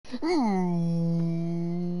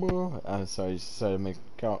I'm sorry, just decided to make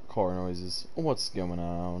car noises. What's going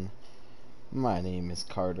on? My name is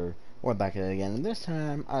Carter. We're back at it again, and this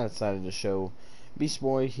time I decided to show Beast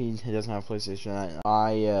Boy. He doesn't have PlayStation.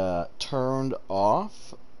 I turned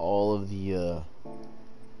off all of the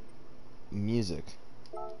music.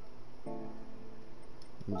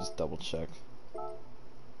 Let me just double check.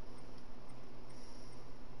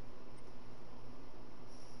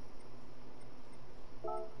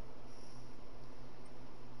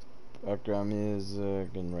 Background music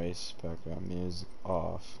and race. Background music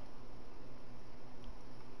off.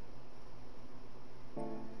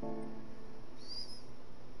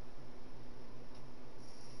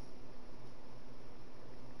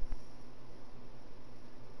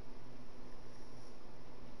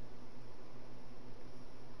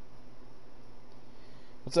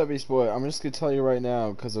 What's up, Beast Boy? I'm just gonna tell you right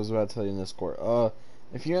now because I was about to tell you in Discord.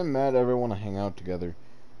 If you're mad, ever want to hang out together,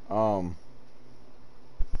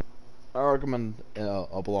 I recommend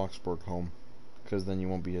a Bloxburg home, because then you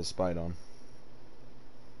won't be spied on.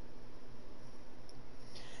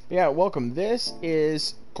 But yeah, welcome. This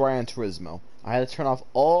is Gran Turismo. I had to turn off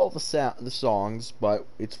all the songs, but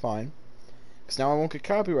it's fine, because now I won't get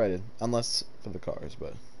copyrighted, unless for the cars,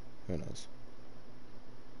 but who knows.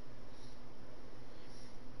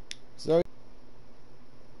 So,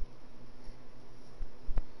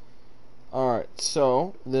 alright,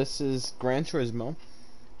 so this is Gran Turismo.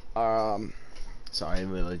 Sorry, I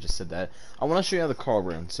literally just said that. I want to show you the car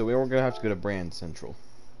brand, so we're gonna have to go to Brand Central.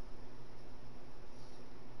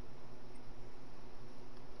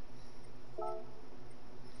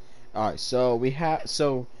 Alright, so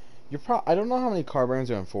I don't know how many car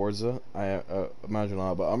brands are in Forza. I imagine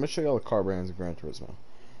not, but I'm gonna show you all the car brands in Gran Turismo.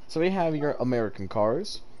 So we have your American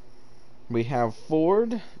cars. We have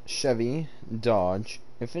Ford, Chevy, Dodge,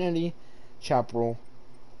 Infiniti, Chaparral,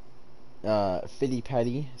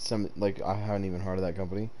 Fittipaldi. I haven't even heard of that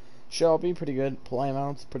company. Shelby, pretty good.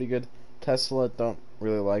 Plymouth, pretty good. Tesla, don't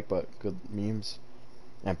really like, but good memes.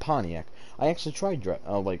 And Pontiac. I actually tried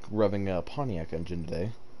revving a Pontiac engine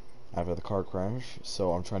today after the car crash,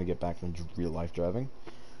 so I'm trying to get back into real life driving.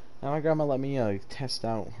 And my grandma let me test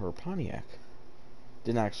out her Pontiac.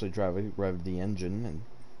 Didn't actually rev the engine and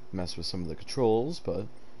mess with some of the controls, but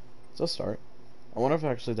it's a start. I wonder if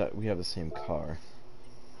actually that we have the same car.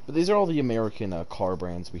 But these are all the American car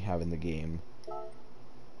brands we have in the game.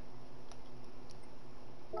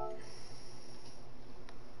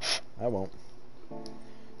 I won't.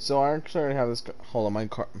 So I actually have this. Hold on, my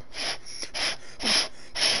car.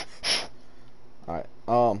 Alright.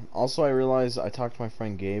 Also, I realized I talked to my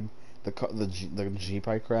friend Gabe. The Jeep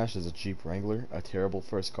I crashed is a Jeep Wrangler, a terrible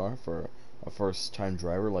first car for a first-time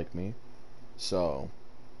driver like me. So,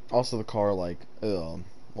 also the car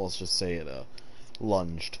let's just say it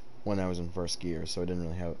lunged when I was in first gear, so I didn't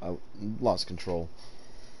really have. I lost control.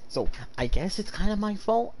 So I guess it's kind of my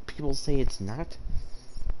fault. People say it's not.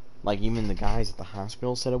 Like even the guys at the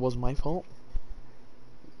hospital said it was my fault.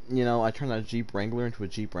 You know, I turned that Jeep Wrangler into a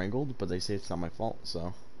Jeep Wrangled, but they say it's not my fault,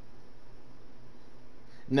 so.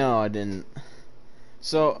 No, I didn't.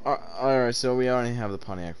 So, alright, so we already have the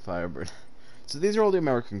Pontiac Firebird. So these are all the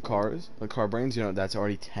American cars, the car brands. You know, that's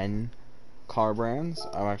already 10 car brands.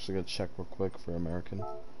 I'm actually gonna check real quick for American.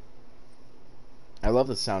 I love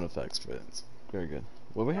the sound effects for it. It's very good.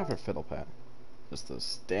 What do we have for Fiddle Pat? Just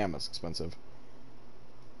this. Damn, that's expensive.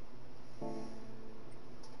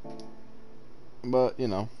 But, you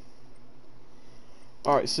know.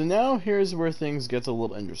 Alright, so now here's where things get a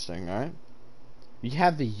little interesting, alright? You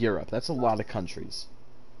have the Europe. That's a lot of countries.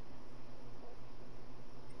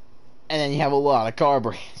 And then you have a lot of car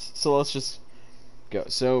brands. So let's just go.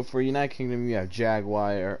 So for United Kingdom, you have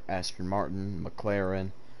Jaguar, Aston Martin,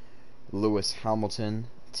 McLaren, Lewis Hamilton,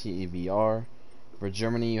 TVR. For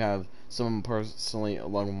Germany, you have some personally,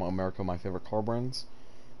 along with America, my favorite car brands.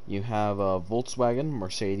 You have Volkswagen,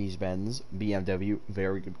 Mercedes-Benz, BMW,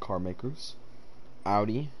 very good car makers.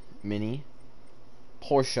 Audi, Mini,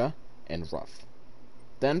 Porsche, and Rough.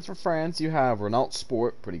 Then for France, you have Renault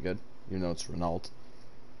Sport, pretty good. You know it's Renault.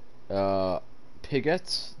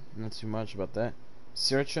 Pigot, not too much about that.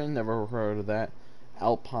 Citroën, never heard of that.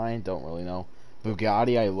 Alpine, don't really know.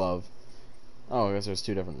 Bugatti, I love. Oh, I guess there's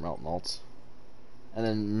two different Renaults. And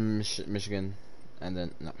then Michigan, and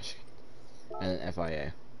then not Michigan, and then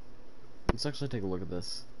FIA. Let's actually take a look at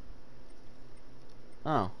this.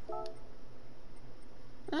 Oh.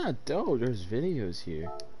 Ah, dope, there's videos here.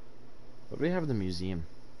 What do we have in the museum?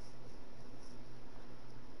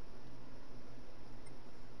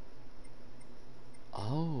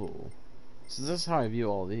 Oh. So this is how I view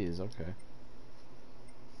all these, okay.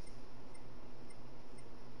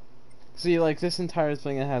 See, like, this entire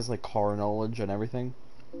thing, it has, like, car knowledge and everything.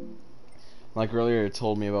 Like, earlier it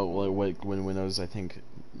told me about, like, when Windows, I think,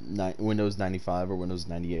 Windows 95 or Windows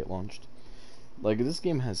 98 launched. Like, this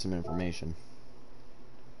game has some information.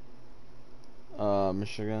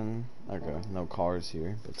 Michigan. Okay, no cars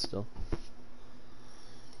here, but still.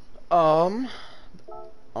 I'm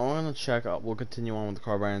gonna check out. We'll continue on with the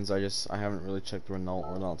car brands. I haven't really checked Renault.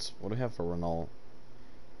 What do we have for Renault?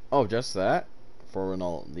 Oh, just that? For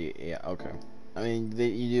Renault, yeah, okay. I mean,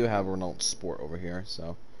 you do have Renault Sport over here,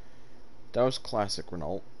 so. That was classic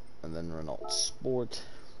Renault. And then Renault Sport.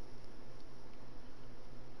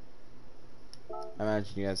 I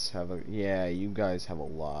imagine you guys have you guys have a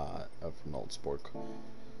lot of Renault Sport.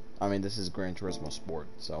 I mean, this is Gran Turismo Sport,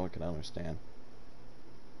 so I can understand.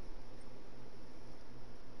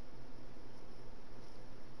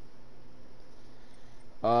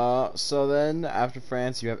 So then, after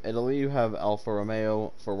France, you have Italy, you have Alfa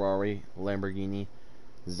Romeo, Ferrari, Lamborghini,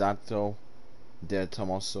 Zato, De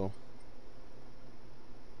Tomaso.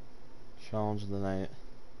 Challenge of the night.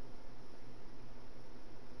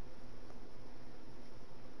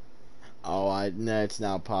 Oh, no, it's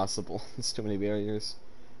not possible. It's too many barriers.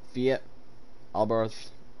 Fiat,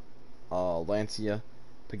 Albarth, Lancia,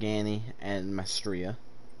 Pagani, and Mastria.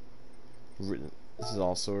 This is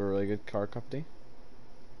also a really good car company.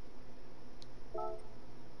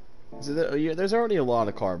 So there's already a lot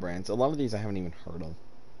of car brands. A lot of these I haven't even heard of.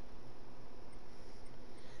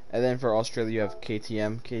 And then for Australia, you have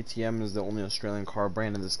KTM. KTM is the only Australian car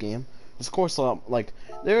brand in this game. Of course,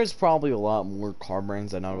 there's probably a lot more car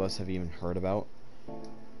brands that none of us have even heard about.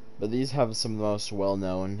 But these have some of the most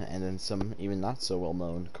well-known, and then some even not so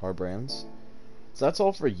well-known car brands. So that's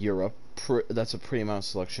all for Europe. That's a pretty amount of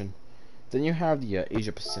selection. Then you have the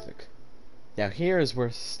Asia Pacific. Now here is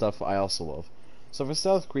where stuff I also love. So for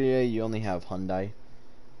South Korea, you only have Hyundai.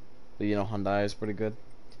 But you know Hyundai is pretty good.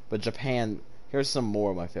 But Japan, here's some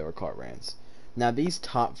more of my favorite car brands. Now these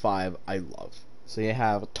top 5 I love. So you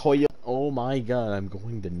have Toyota. Oh my god, I'm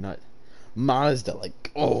going to nut. Mazda,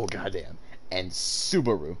 like, oh goddamn. And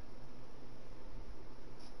Subaru.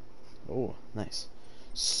 Oh, nice.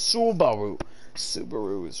 Subaru.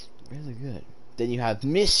 Subaru is really good. Then you have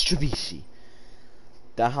Mitsubishi,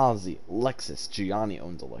 Daihatsu, Lexus. Gianni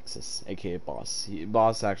owns a Lexus, aka Boss.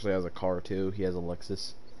 Boss actually has a car too. He has a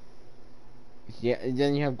Lexus. Yeah, and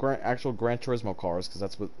then you have actual Gran Turismo cars, because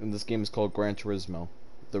that's what in this game is called Gran Turismo,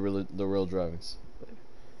 the real drivers.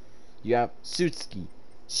 You have Suzuki,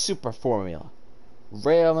 Super Formula,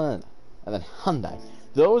 Raymond, and then Hyundai.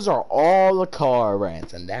 Those are all the car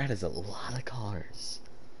brands, and that is a lot of cars.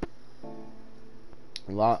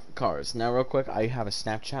 A lot of cars. Now, real quick, I have a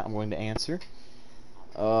Snapchat I'm going to answer.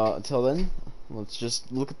 Until then, let's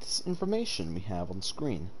just look at this information we have on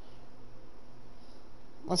screen.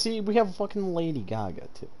 Let's see, we have fucking Lady Gaga,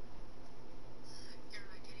 too. You're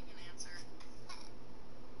not getting an answer.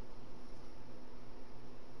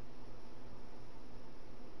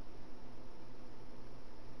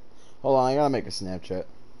 Hold on, I gotta make a Snapchat.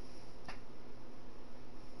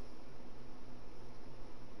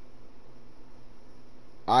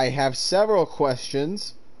 I have several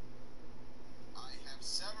questions.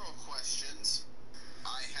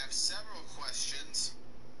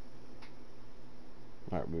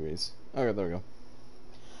 Alright, movies. Okay, there we go.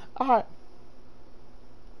 Alright.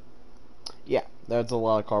 Yeah, that's a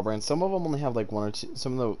lot of car brands. Some of them only have like one or two.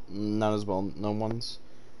 Some of the not as well known ones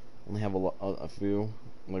only have a few,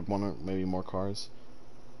 like one or maybe more cars.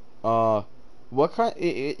 What kind?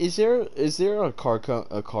 Is there a car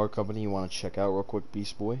company you want to check out real quick,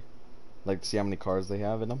 Beast Boy? Like to see how many cars they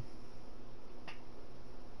have in them.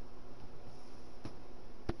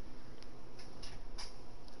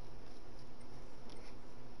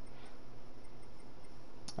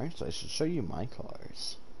 Actually, I should show you my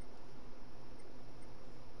cars.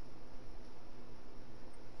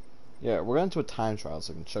 Yeah, we're going to a time trial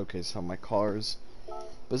so I can showcase some of my cars.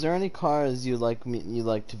 But is there any cars you like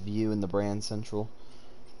to view in the brand central?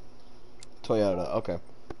 Toyota. Okay,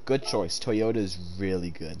 good choice. Toyota is really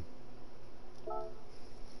good.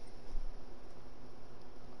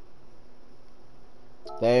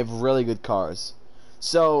 They have really good cars.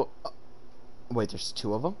 So, wait, there's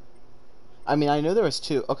 2 of them. I mean, I know there was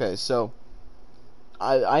 2. Okay, so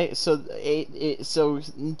so this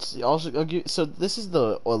is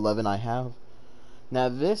the 11 I have. Now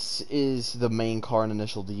this is the main car in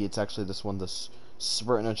Initial D. It's actually this one, the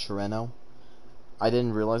Sprinter Tirreno. I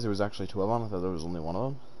didn't realize there was actually 2 of them. I thought there was only 1 of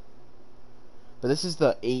them. But this is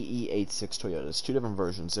the AE86 Toyota. It's 2 different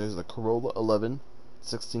versions. There's the Corolla 11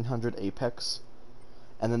 1600 Apex,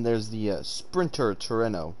 and then there's the Sprinter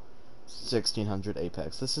Tirreno 1600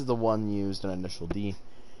 Apex. This is the one used in Initial D.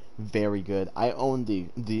 Very good. I own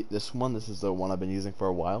this one. This is the one I've been using for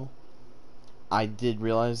a while. I did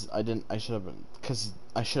realize I should have, because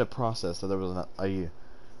I should have processed that there was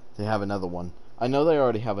they have another one. I know they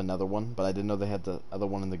already have another one, but I didn't know they had the other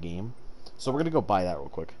one in the game. So we're gonna go buy that real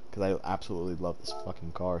quick because I absolutely love this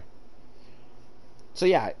fucking car. So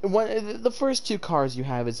yeah, the first two cars you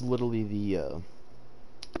have is literally the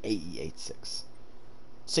AE86.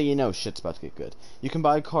 So you know shit's about to get good. You can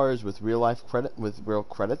buy cars with real life credit, with real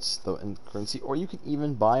credits, though in currency, or you can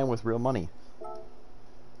even buy them with real money.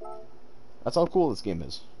 That's how cool this game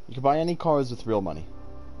is. You can buy any cars with real money.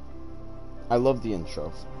 I love the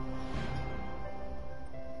intro.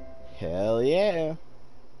 Hell yeah!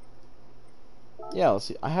 Yeah, let's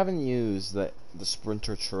see. I haven't used the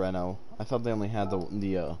Sprinter Tirreno. I thought they only had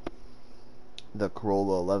the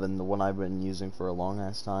Corolla 11, the one I've been using for a long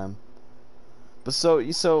ass time. But so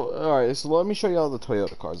alright, so let me show you all the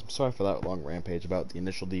Toyota cars. I'm sorry for that long rampage about the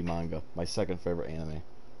Initial D manga, my second favorite anime.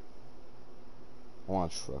 I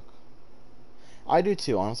want a truck. I do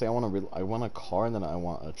too, honestly. I want a car and then I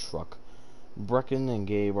want a truck. Brecken and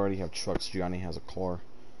Gabe already have trucks. Gianni has a car.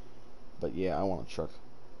 But yeah, I want a truck.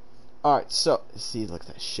 Alright, so see, look at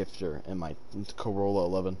that shifter in my Corolla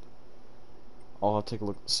 11. I'll take a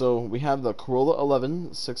look. So we have the Corolla 11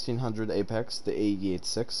 1600 Apex, the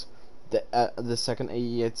AE86, the second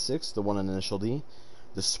AE86, the one in Initial D,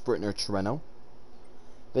 the Sprinter Tirreno.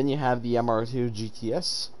 Then you have the MR2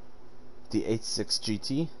 GTS, the 86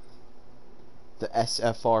 GT, the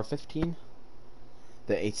SFR 15,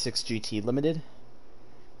 the 86 GT Limited,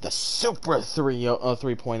 the Supra 3.0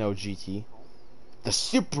 GT, the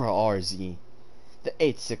Supra RZ, the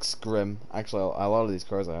 86 Grim. Actually, a lot of these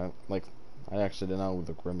cars I actually didn't know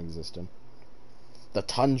the Grim existed. The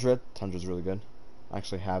Tundra's really good. I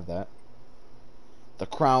actually have that. The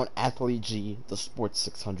Crown Athlete G, the Sports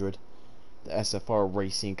 600, the SFR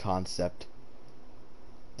Racing Concept,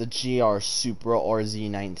 the GR Supra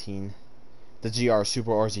RZ19, the GR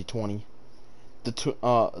Supra RZ20, the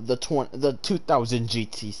 2000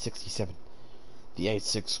 GT67, the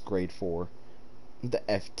 86 Grade 4, the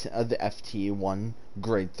FT1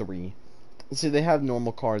 Grade 3. See, they have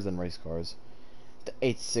normal cars and race cars. The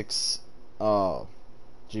 86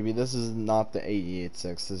 GB, this is not the AE86,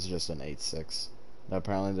 this is just an 86. Now,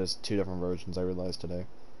 apparently there's two different versions, I realized today.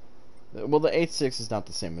 Well, the 86 is not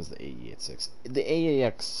the same as the AE86. The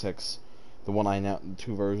AEX6, the one I know,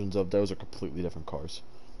 two versions of those are completely different cars,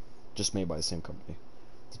 just made by the same company.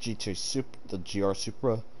 The the GR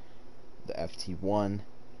Supra, the FT1,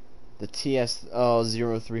 the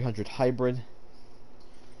TS0300 Hybrid.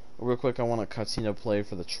 Real quick, I want a cutscene play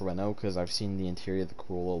for the Tirreno because I've seen the interior of the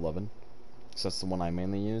Corolla 11, because that's the one I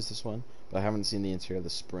mainly use. This one, but I haven't seen the interior of the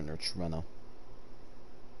Sprinter Tirreno.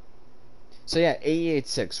 So yeah,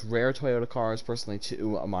 AE86, rare Toyota cars. Personally,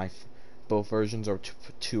 both versions are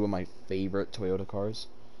two of my favorite Toyota cars.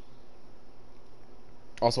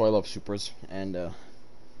 Also, I love Supras, and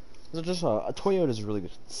just a Toyota is really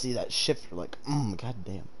good. See that shifter, like,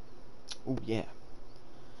 goddamn. Oh yeah.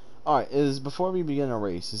 All right, before we begin a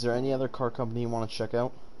race, is there any other car company you want to check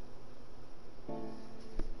out?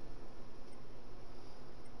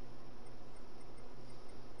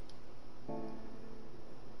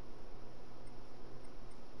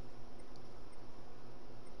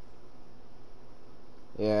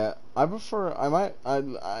 Yeah, I prefer.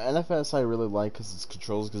 NFS I really like because it's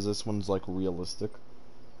controls. Because this one's like realistic.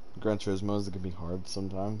 Gran Turismo is gonna be hard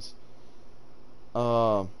sometimes.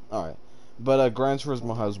 Alright. But Gran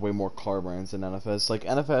Turismo has way more car brands than NFS. Like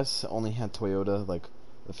NFS only had Toyota like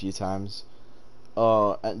a few times.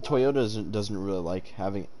 And Toyota doesn't really like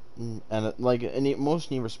having, and like in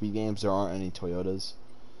most Need for Speed games there aren't any Toyotas,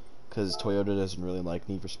 because Toyota doesn't really like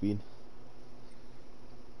Need for Speed.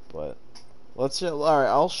 But let's alright.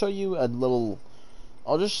 I'll show you a little.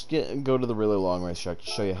 I'll just go to the really long racetrack to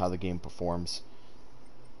show you how the game performs.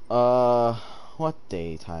 What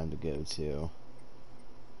day time to go to?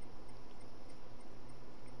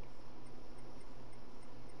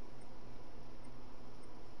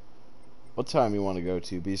 What time you want to go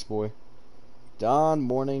to, Beast Boy? Dawn,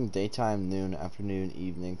 morning, daytime, noon, afternoon,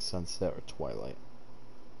 evening, sunset, or twilight?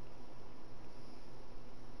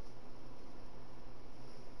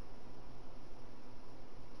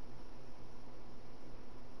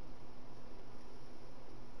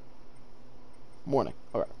 Morning.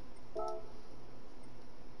 Alright.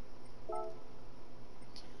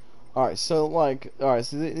 Alright, so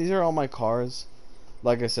these are all my cars.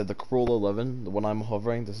 Like I said, the Corolla 11, the one I'm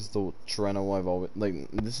hovering, this is the Tirreno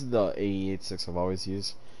this is the AE86 I've always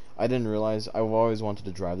used. I didn't realize, I've always wanted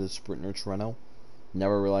to drive the Sprinter Tirreno,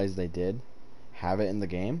 Never realized they did have it in the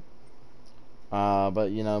game.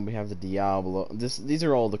 But you know, we have the Diablo. These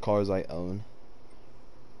are all the cars I own.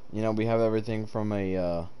 You know, we have everything from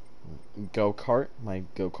a go-kart, my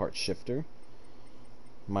go-kart shifter,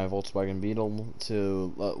 my Volkswagen Beetle,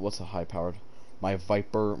 to what's a high-powered? My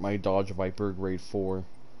Viper, my Dodge Viper Grade 4.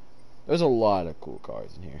 There's a lot of cool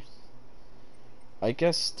cars in here. I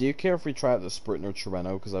guess, do you care if we try out the Sprinter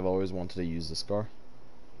Torino? Because I've always wanted to use this car.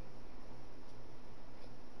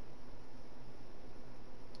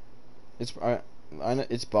 It's I know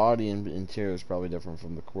its body and interior is probably different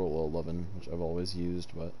from the Corolla 11, which I've always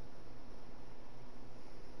used, but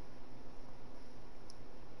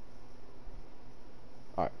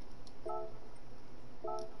alright.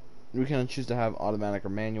 We can choose to have automatic or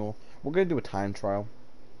manual. We're gonna do a time trial,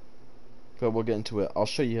 but we'll get into it. I'll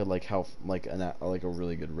show you like how like a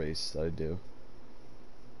really good race that I do.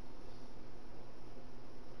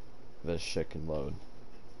 This shit can load.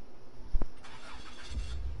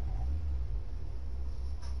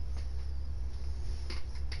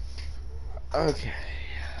 Okay,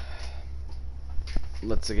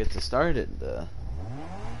 let's get this started.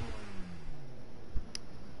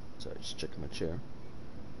 Sorry, just checking my chair.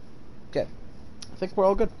 Okay, I think we're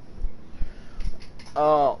all good.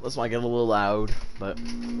 Oh, this might get a little loud, but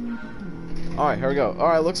all right, here we go. All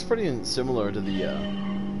right, looks pretty similar to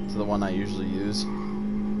the one I usually use.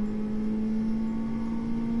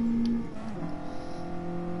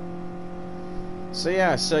 So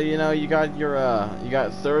yeah, so you know, you got your you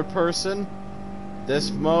got third person,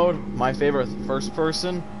 this mode, my favorite first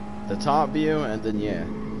person, the top view, and then yeah.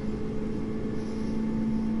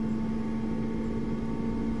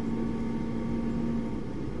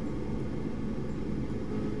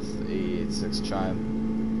 It's the 886 chime.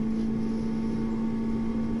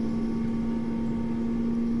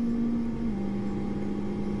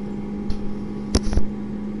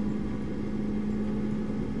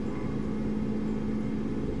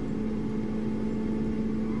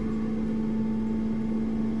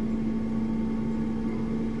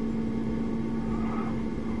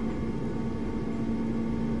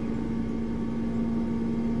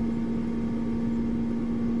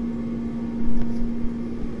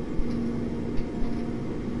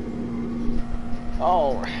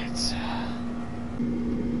 Alright.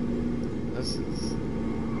 This is...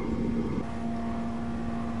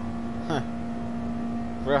 Huh.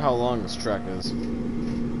 I forgot how long this track is.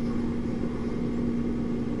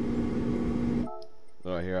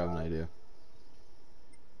 Oh, here I have an idea.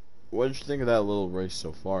 What did you think of that little race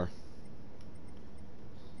so far?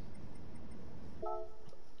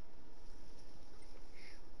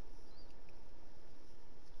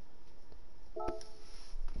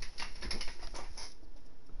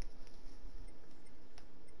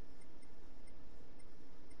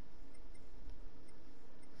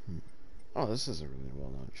 Oh, this is a really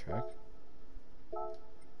well-known track.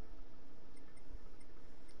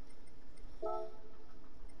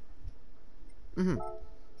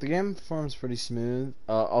 The game performs pretty smooth.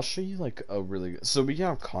 I'll show you like a really good... So we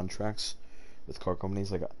have contracts with car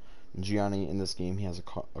companies. Like Gianni in this game, he has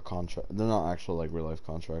a contract. They're not actual like real-life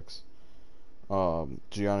contracts.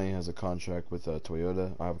 Gianni has a contract with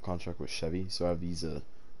Toyota. I have a contract with Chevy. So I have these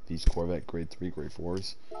Corvette Grade 3, Grade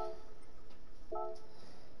 4s.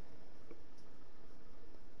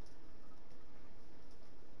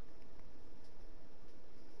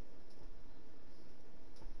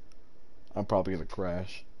 I'm probably gonna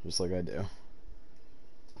crash, just like I do.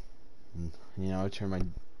 And, you know, I turned my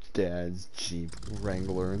dad's Jeep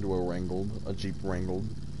Wrangler into a Jeep Wrangled.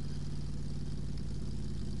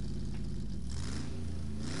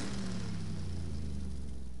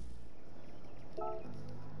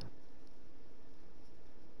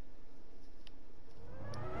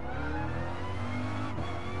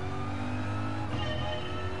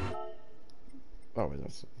 Oh, wait,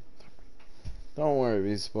 that's... Don't worry,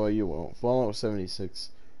 Beast Boy, you won't. Fallout 76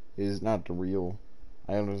 is not the real.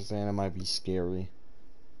 I understand it might be scary.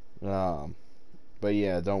 But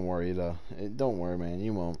yeah, don't worry. Don't worry, man.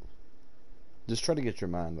 You won't. Just try to get your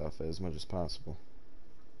mind off it as much as possible.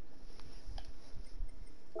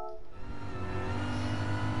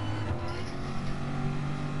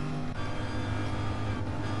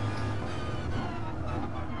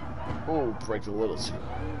 Oh, braked a little too.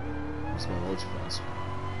 It's going a little too fast.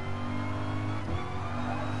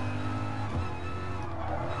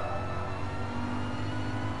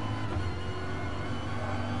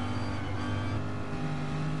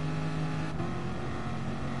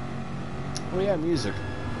 Oh yeah, music.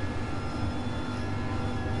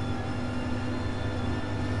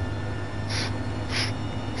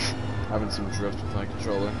 Having some drift with my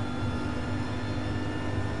controller.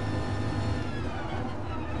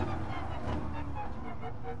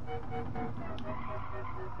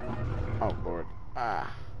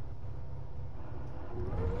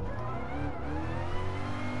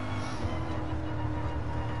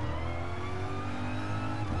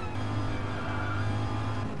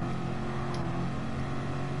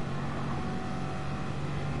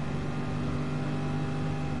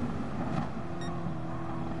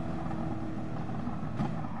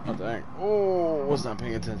 Dang. Oh, was not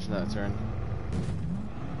paying attention to that turn.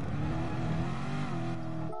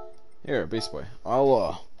 Here, Beast Boy.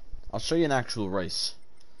 I'll show you an actual race.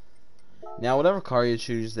 Now, whatever car you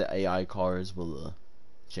choose, the AI cars will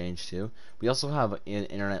change too. We also have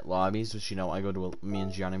internet lobbies, which me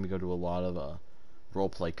and Gianni, we go to a lot of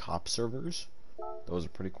roleplay cop servers. Those are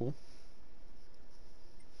pretty cool.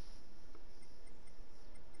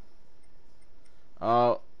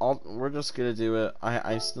 We're just gonna do it.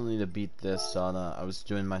 I still need to beat this on. I was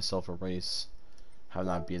doing myself a race. Have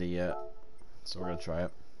not beat it yet, so we're gonna try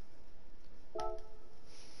it.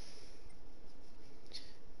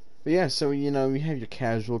 But yeah, so you have your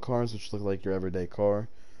casual cars, which look like your everyday car,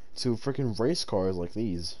 to freaking race cars like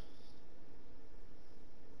these.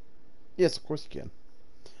 Yes, of course you can.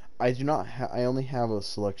 I do not. I only have a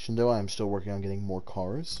selection though. I'm still working on getting more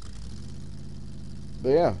cars. But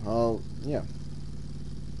yeah, yeah.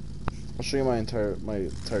 I'll show you my entire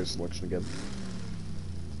selection again.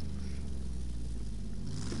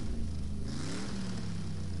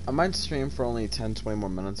 I might stream for only 10-20 more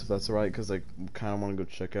minutes if that's alright, because I kind of want to go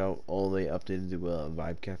check out all they updated to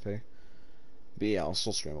Vibe Cafe. But yeah, I'll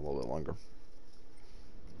still stream a little bit longer.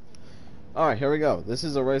 Alright, here we go. This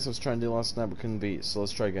is a race I was trying to do last night but couldn't beat, so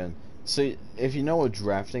let's try again. So, if you know what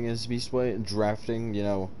drafting is, Beastway, drafting,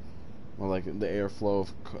 or like the airflow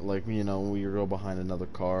of, like, when you go behind another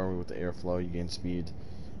car with the airflow, you gain speed.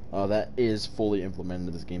 That is fully implemented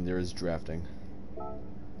in this game. There is drafting.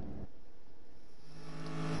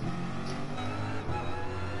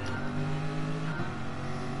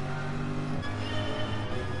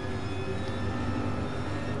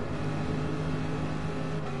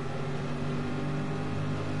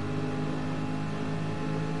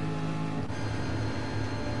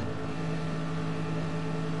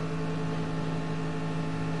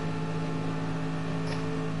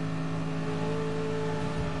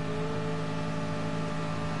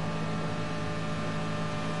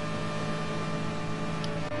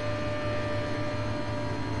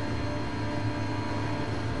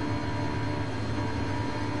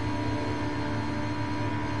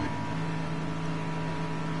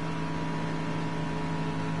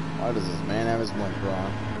 Why does this man have his blinker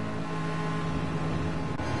on?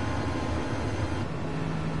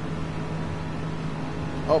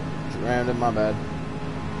 Oh, rammed in, my bad.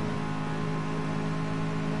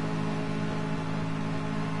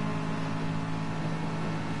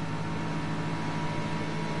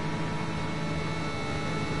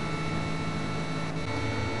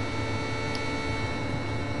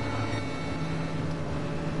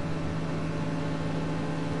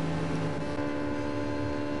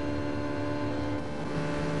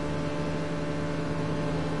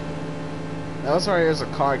 Now this right here is a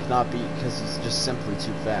car I cannot beat because it's just simply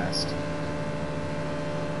too fast.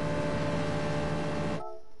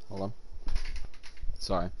 Hold on.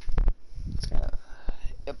 Sorry. It's kind of...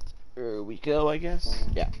 Yep. There we go, I guess.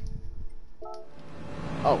 Yeah.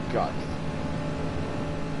 Oh, God.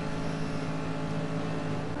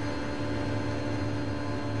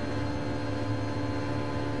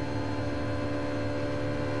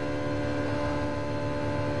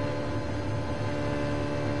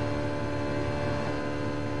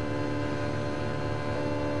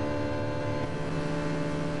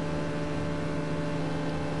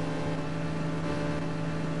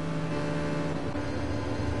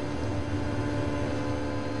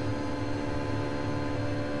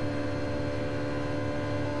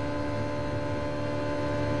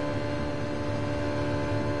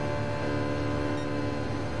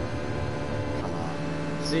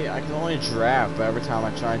 See, I can only draft, but every time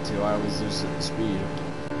I try to, I always lose speed.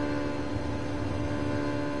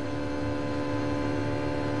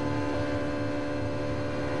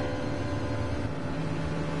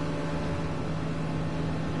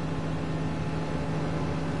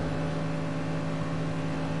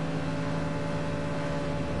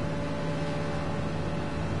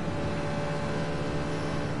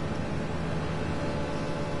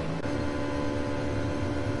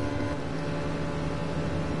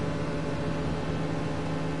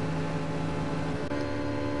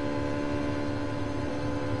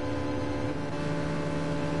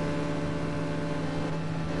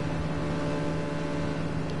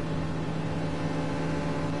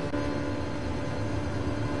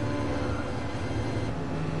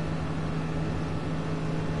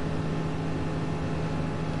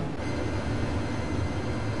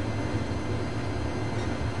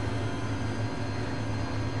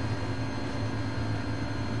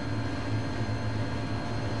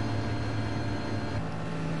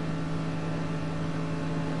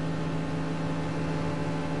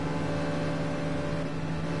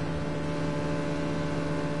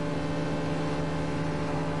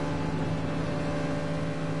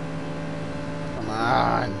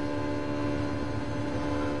 on.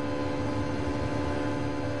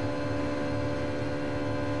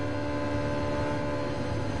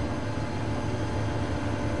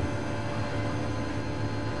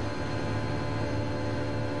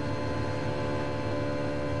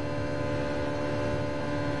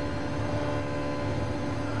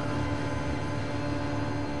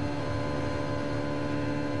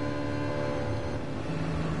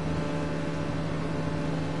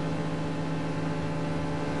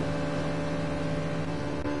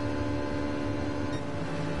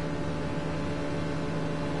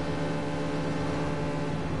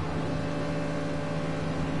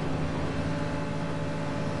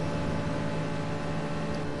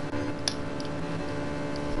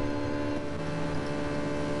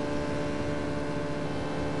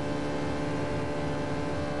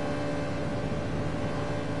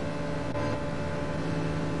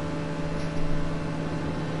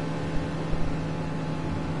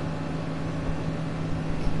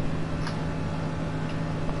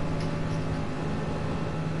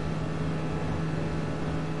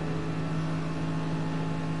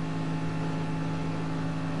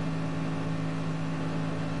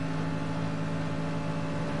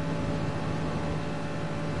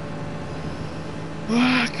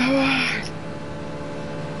 Ah, come on.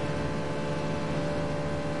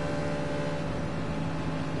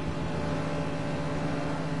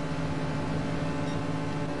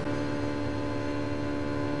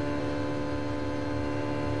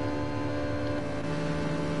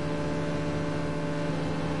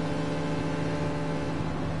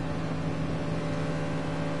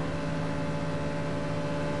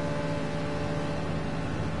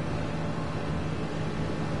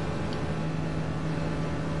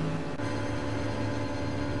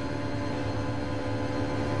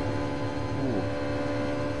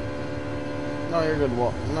 No, you're good.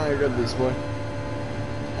 Well, no, you're good, Beast Boy.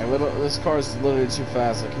 This car is literally too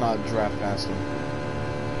fast. I cannot draft past him.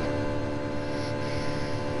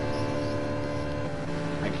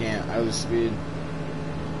 I can't. I lose speed.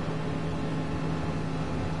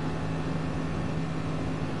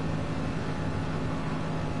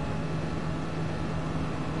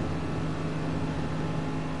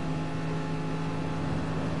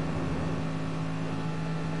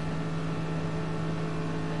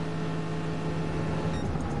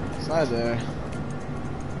 It's not there.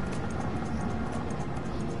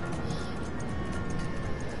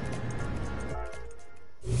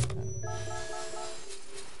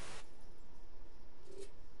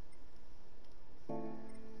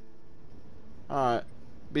 Alright.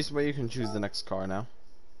 Beast Boy, you can choose the next car now.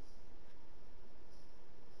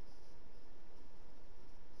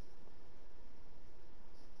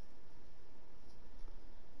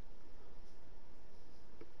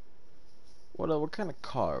 What kind of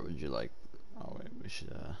car would you like? Oh wait, we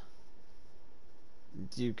should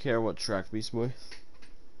do you care what track, Beast Boy?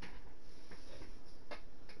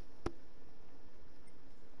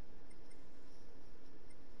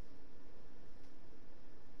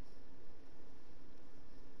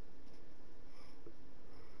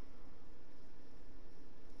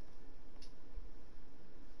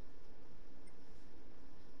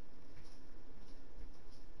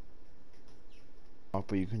 Oh,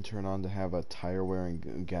 but you can turn on to have a tire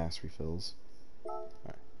wearing gas refills.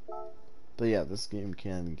 Alright. But yeah, this game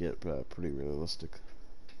can get pretty realistic.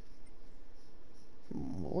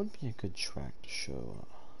 What would be a good track to show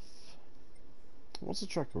off? What's a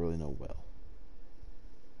track I really know well?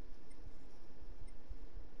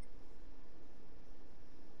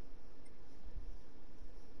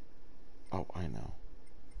 Oh, I know.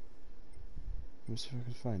 Let me see if I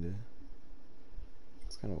can find it.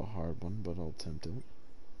 It's kind of a hard one, but I'll attempt it.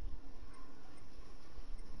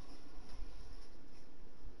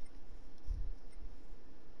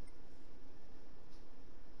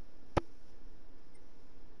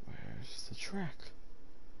 Where's the track?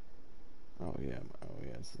 Oh yeah,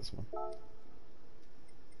 it's this one.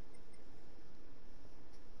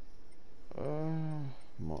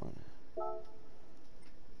 Come on.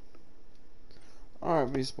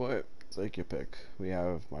 Alright, Beast Boy, take your pick. We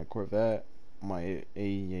have my Corvette, my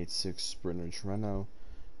AE86 Sprinter Treno,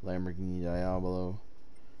 Lamborghini Diablo,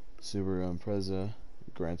 Subaru Impreza,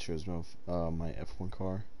 Gran Turismo, my F1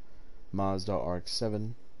 car, Mazda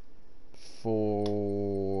RX-7,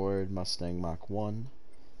 Ford Mustang Mach 1,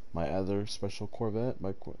 my other special Corvette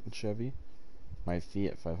by Chevy, my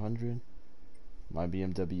Fiat 500, my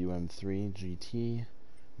BMW M3 GT,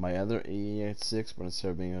 my other AE86, but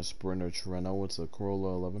instead of being a Sprinter Treno, it's a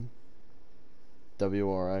Corolla 11,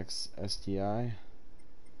 WRX STI,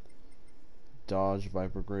 Dodge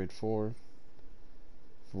Viper Grade 4,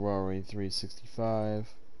 Ferrari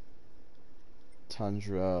 365,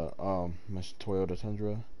 Tundra, my Toyota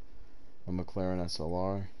Tundra, my McLaren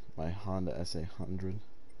SLR, my Honda SA100,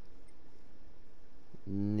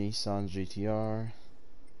 Nissan GTR,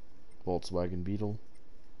 Volkswagen Beetle,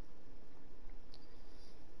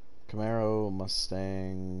 Camaro,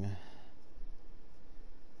 Mustang,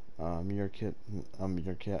 Meerkat,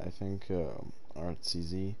 I think,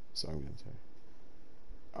 RCZ. So I'm gonna say.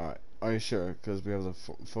 Alright, are you sure? Because we have the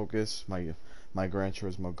Focus, my Gran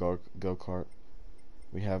Turismo go-kart.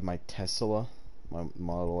 We have my Tesla, my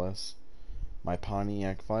Model S, my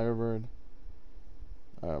Pontiac Firebird,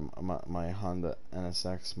 my Honda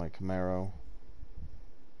NSX, my Camaro,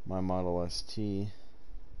 my Model ST.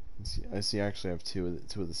 I see. I actually have two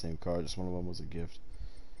of the same car. Just one of them was a gift.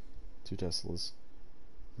 Two Teslas,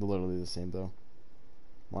 literally the same though.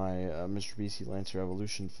 My Mitsubishi Lancer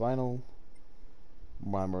Evolution Final,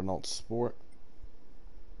 my Renault Sport,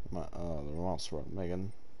 my the Renault Sport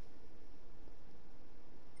Megan,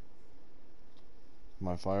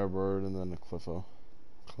 my Firebird, and then a Clio.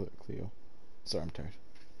 Sorry, I'm tired.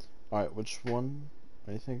 Alright, which one?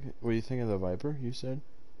 What do you think of the Viper? You said.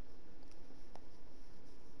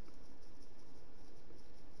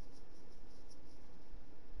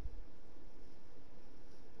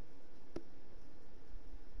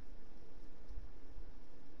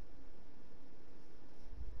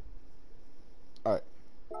 Alright.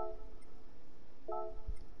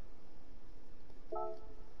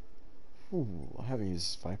 Ooh, I haven't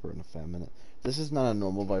used Viper in a fat minute. This is not a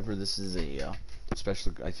normal Viper. This is a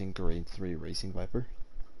special, I think, grade 3 racing Viper.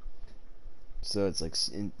 So it's like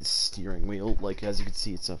steering wheel. Like as you can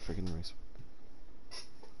see, it's a freaking race.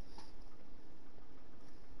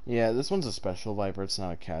 Yeah, this one's a special Viper. It's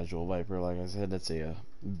not a casual Viper. Like I said, it's a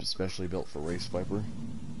specially built for race Viper.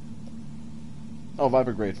 Oh,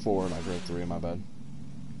 Viper grade 4, not grade 3. My bad.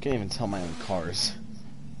 Can't even tell my own cars.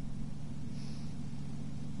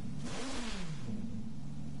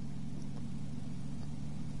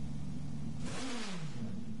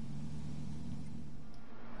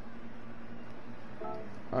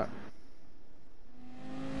 Alright.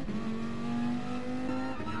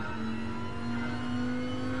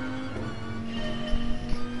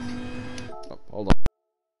 Oh, hold on.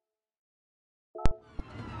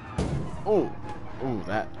 Oh! Oh,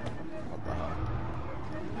 that. What the hell?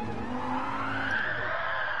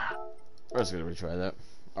 We're just gonna retry that.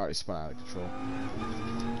 Already spun out of control.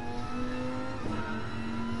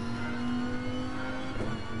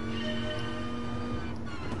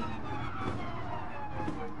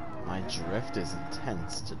 My drift is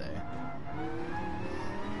intense today.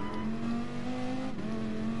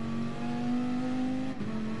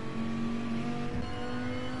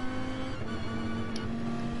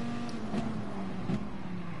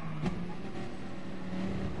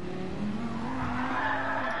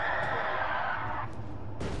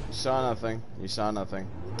 You saw nothing. You saw nothing.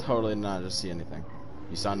 Totally not just see anything.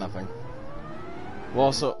 You saw nothing. Well,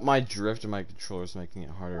 also, my drift and my controller is making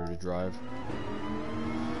it harder to drive.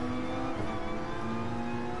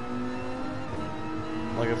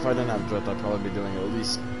 Like, if I didn't have drift, I'd probably be doing at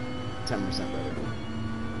least 10% better.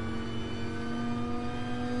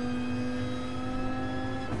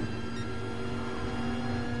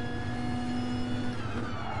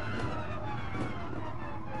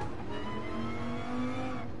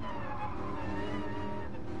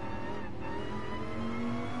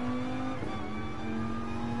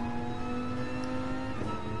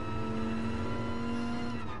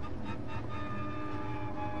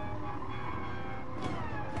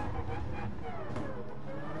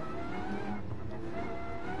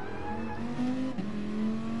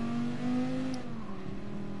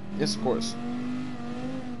 Yes, of course.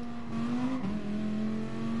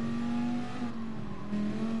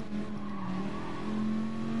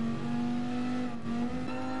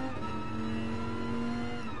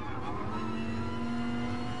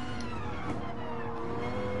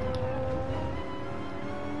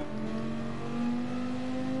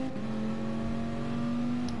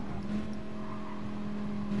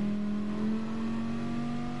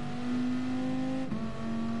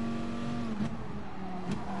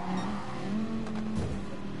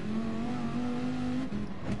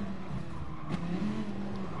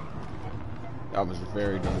 That was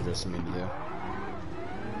very dangerous of me to do.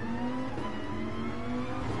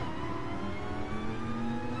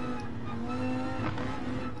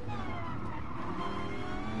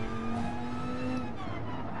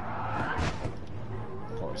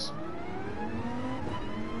 Of course.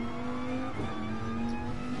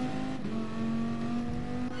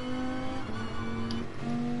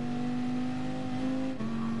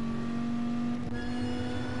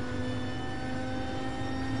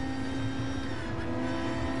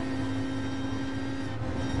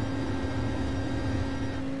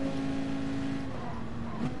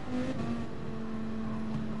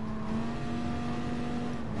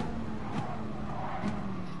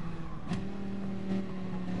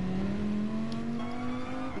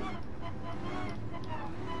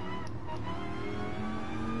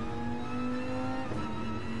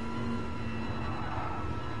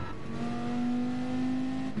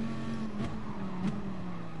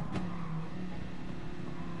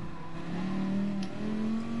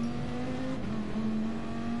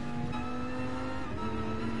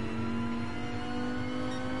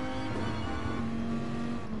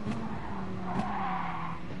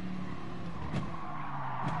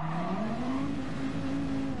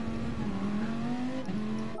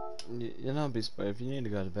 know, Beast Boy, if you need to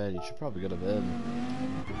go to bed, you should probably go to bed.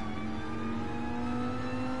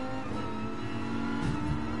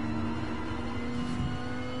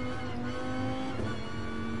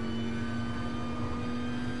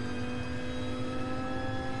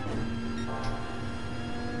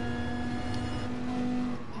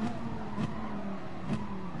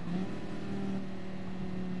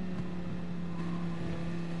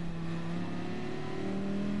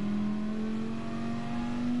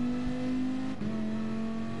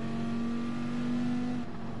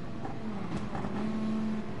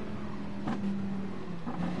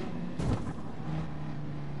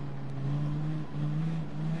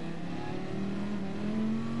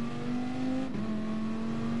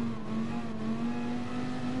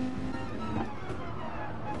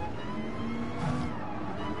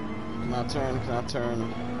 Cannot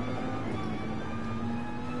turn.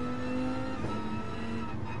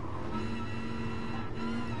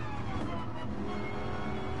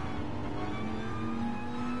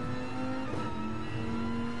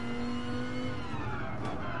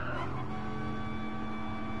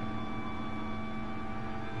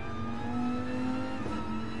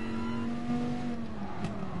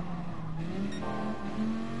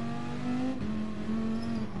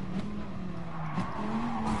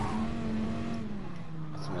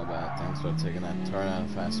 Thanks for taking that turn at a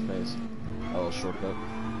fast pace. A little shortcut.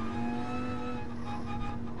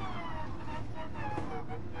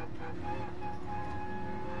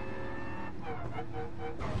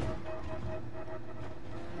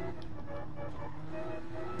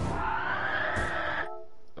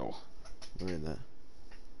 Oh, look at that.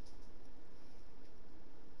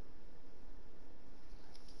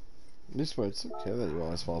 This way, it's okay that you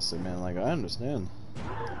always fall asleep, man. Like, I understand.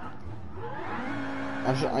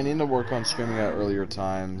 Actually, I need to work on streaming at earlier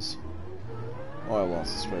times. Oh, I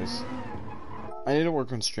lost the space. I need to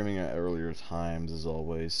work on streaming at earlier times, as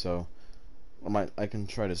always. So, I can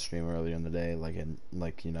try to stream earlier in the day,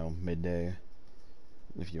 like you know, midday,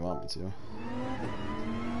 if you want me to.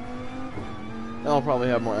 And I'll probably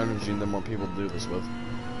have more energy than more people to do this with.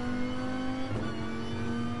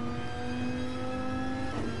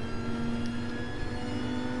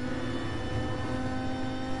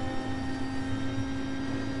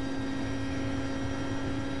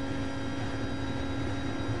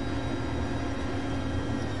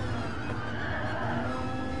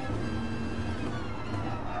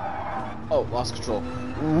 Oh, lost control.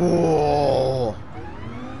 Whoa!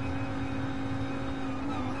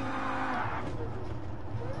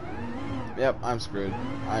 Yep, I'm screwed.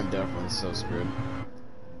 I'm definitely so screwed.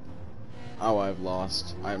 Oh, I've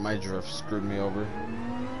lost. My drift screwed me over.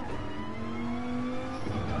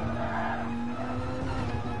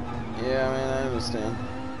 Yeah, man, I understand.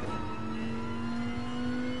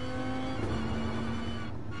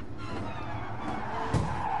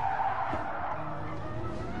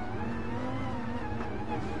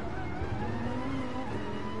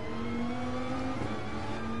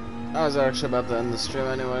 I was actually about to end the stream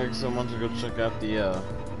anyway, because I wanted to go check out the,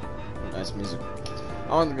 nice music. I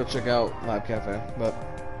wanted to go check out Lab Cafe, but...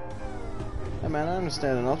 Hey man, I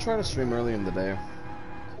understand, and I'll try to stream early in the day.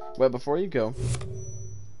 Wait, before you go...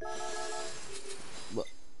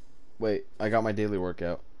 Wait, I got my daily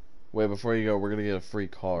workout. Wait, before you go, we're gonna get a free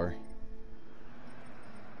car.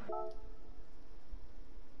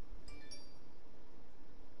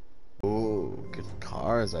 Ooh, good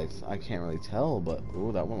cars. I can't really tell, but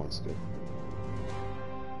ooh, that one looks good.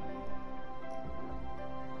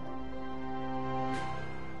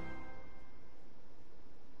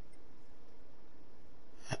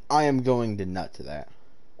 I am going to nut to that.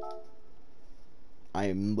 I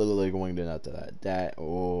am literally going to nut to that. That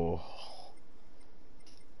oh.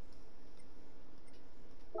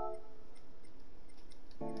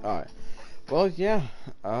 Alright. Well, yeah.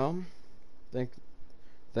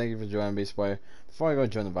 Thank you for joining me, Spoiler. Before I go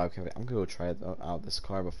join the Vibe Cafe, I'm gonna go try out this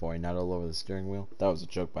car before I nut all over the steering wheel. That was a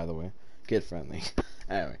joke, by the way. Kid friendly.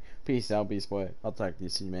 Anyway, peace out, Beast Boy. I'll talk to you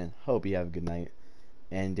soon, man. Hope you have a good night.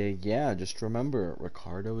 And yeah, just remember,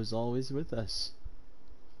 Ricardo is always with us.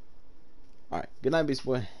 Alright, good night, Beast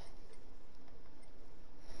Boy.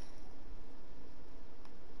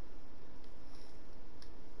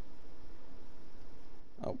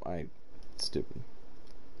 Oh, stupid.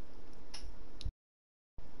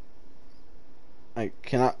 I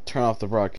cannot turn off the broadcast.